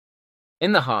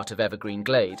In the heart of Evergreen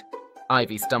Glade,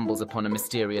 Ivy stumbles upon a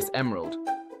mysterious emerald,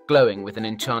 glowing with an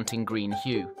enchanting green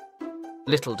hue.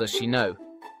 Little does she know,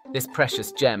 this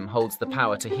precious gem holds the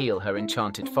power to heal her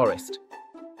enchanted forest.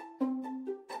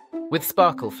 With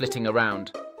Sparkle flitting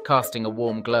around, casting a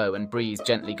warm glow and Breeze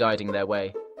gently guiding their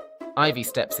way, Ivy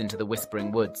steps into the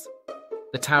whispering woods.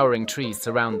 The towering trees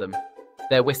surround them,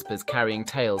 their whispers carrying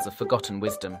tales of forgotten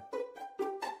wisdom.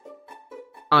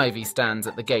 Ivy stands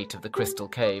at the gate of the crystal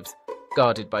caves,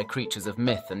 guarded by creatures of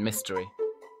myth and mystery.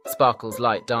 Sparkle's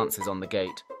light dances on the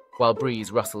gate, while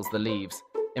Breeze rustles the leaves,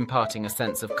 imparting a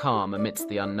sense of calm amidst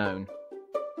the unknown.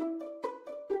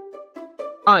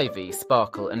 Ivy,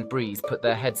 Sparkle, and Breeze put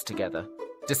their heads together,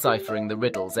 deciphering the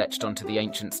riddles etched onto the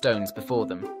ancient stones before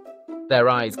them. Their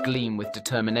eyes gleam with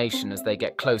determination as they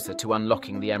get closer to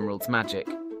unlocking the emerald's magic.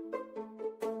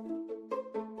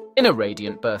 In a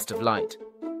radiant burst of light,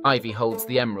 Ivy holds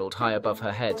the emerald high above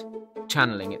her head,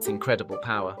 channeling its incredible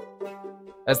power.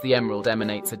 As the emerald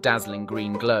emanates a dazzling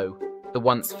green glow, the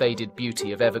once faded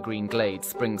beauty of Evergreen Glade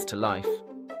springs to life.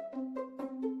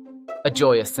 A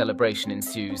joyous celebration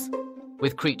ensues,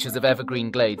 with creatures of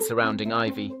Evergreen Glade surrounding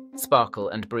Ivy, Sparkle,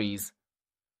 and Breeze.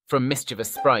 From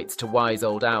mischievous sprites to wise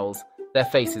old owls, their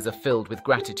faces are filled with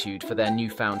gratitude for their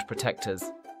newfound protectors.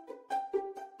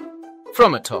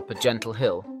 From atop a gentle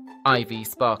hill, Ivy,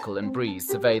 Sparkle, and Breeze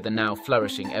survey the now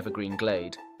flourishing Evergreen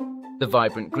Glade. The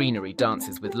vibrant greenery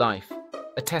dances with life,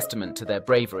 a testament to their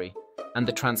bravery and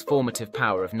the transformative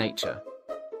power of nature.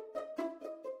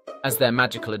 As their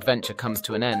magical adventure comes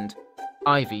to an end,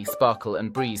 Ivy, Sparkle,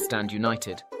 and Breeze stand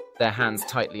united, their hands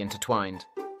tightly intertwined.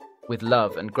 With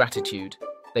love and gratitude,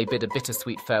 they bid a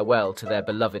bittersweet farewell to their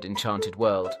beloved enchanted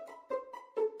world.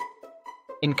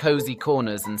 In cozy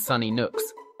corners and sunny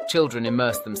nooks, children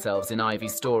immerse themselves in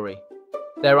Ivy's story.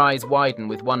 Their eyes widen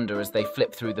with wonder as they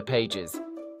flip through the pages,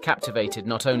 captivated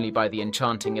not only by the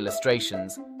enchanting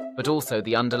illustrations, but also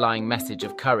the underlying message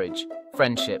of courage,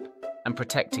 friendship, and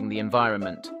protecting the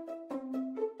environment.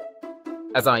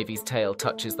 As Ivy's tale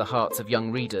touches the hearts of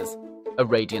young readers, a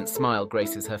radiant smile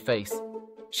graces her face.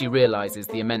 She realizes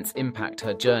the immense impact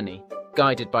her journey,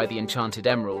 guided by the Enchanted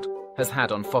Emerald, has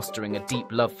had on fostering a deep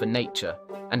love for nature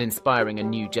and inspiring a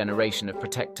new generation of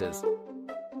protectors.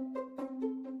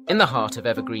 In the heart of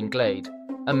Evergreen Glade,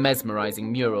 a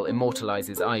mesmerizing mural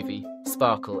immortalizes Ivy,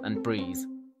 Sparkle, and Breeze.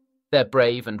 Their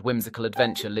brave and whimsical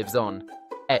adventure lives on,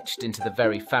 etched into the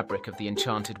very fabric of the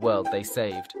enchanted world they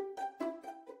saved.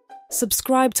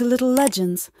 Subscribe to Little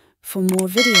Legends for more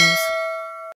videos.